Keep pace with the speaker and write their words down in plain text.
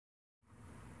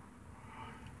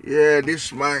Yeah, this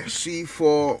is my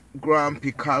C4 Grand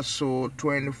Picasso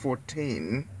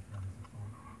 2014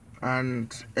 and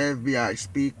FBI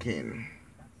speaking.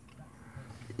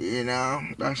 You know,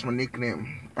 that's my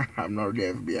nickname. I'm not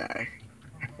the FBI.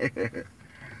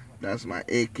 That's my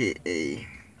AKA.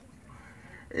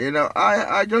 You know,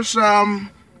 I just run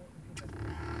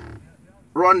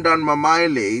down my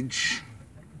mileage,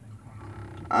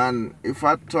 and if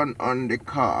I turn on the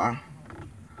car,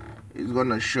 it's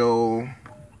gonna show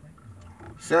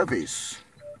service.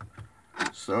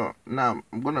 So now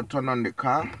I'm gonna turn on the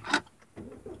car.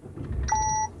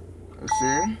 You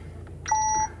see,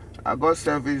 I got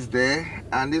service there,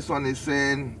 and this one is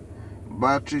saying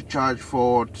battery charge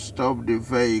fault, stop the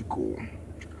vehicle,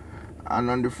 and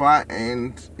on the far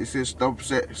end it says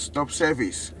stop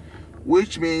service,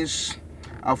 which means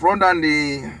I've run down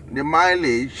the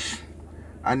mileage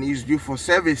and it's due for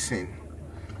servicing.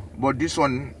 But this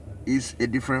one is a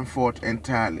different fault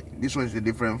entirely. This one is a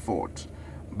different fault.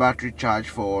 Battery charge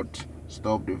fault,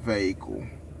 stop the vehicle.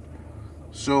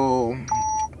 So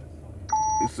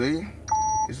you see,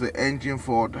 it's the engine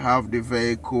fault, have the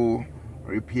vehicle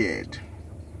repaired.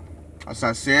 As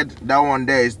I said, that one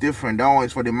there is different. That one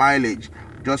is for the mileage,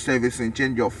 just servicing,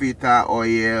 change your filter,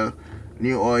 oil,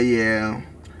 new oil,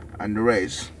 and the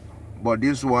rest. But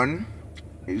this one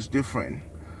is different.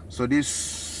 So this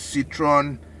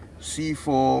Citroen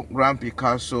C4 Grand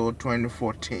Picasso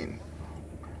 2014.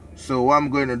 So what I'm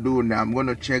going to do now, I'm going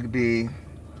to check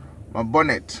my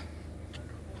bonnet.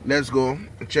 Let's go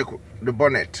and check the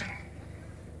bonnet.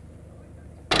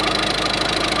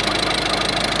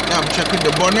 Now I'm checking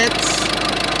the bonnet.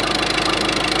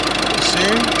 You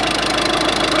see,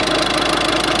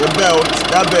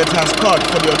 that belt has cut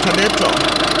for the alternator.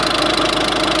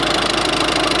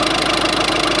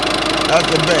 That's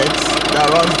the belt that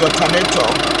runs the alternator,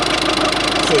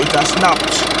 so it has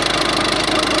snapped.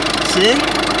 See,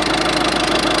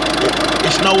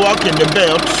 it's not working. The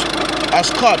belt has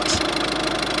cut,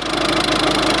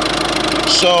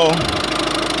 so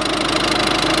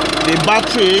the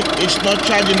battery is not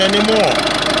charging anymore.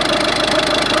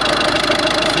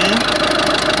 See?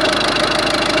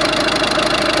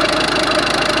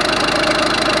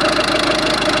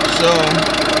 So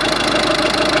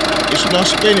it's not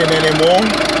spinning anymore.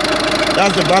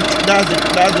 That's the belt.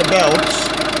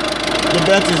 The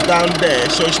belt is down there,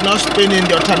 so it's not spinning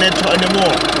the alternator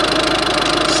anymore.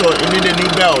 So you need a new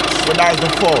belt. So that's the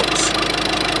fault.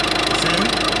 See?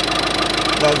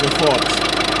 That's the fault.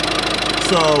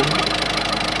 So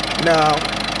now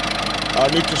I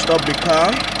need to stop the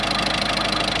car,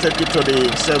 take it to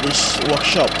the service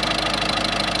workshop.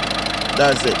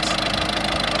 That's it.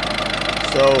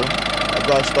 So I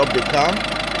gotta stop the car.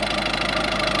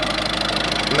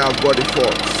 Now I've got the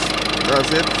faults.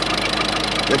 That's it.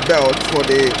 The belt for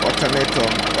the alternator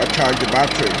that charge the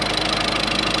battery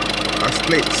are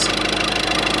split.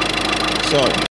 So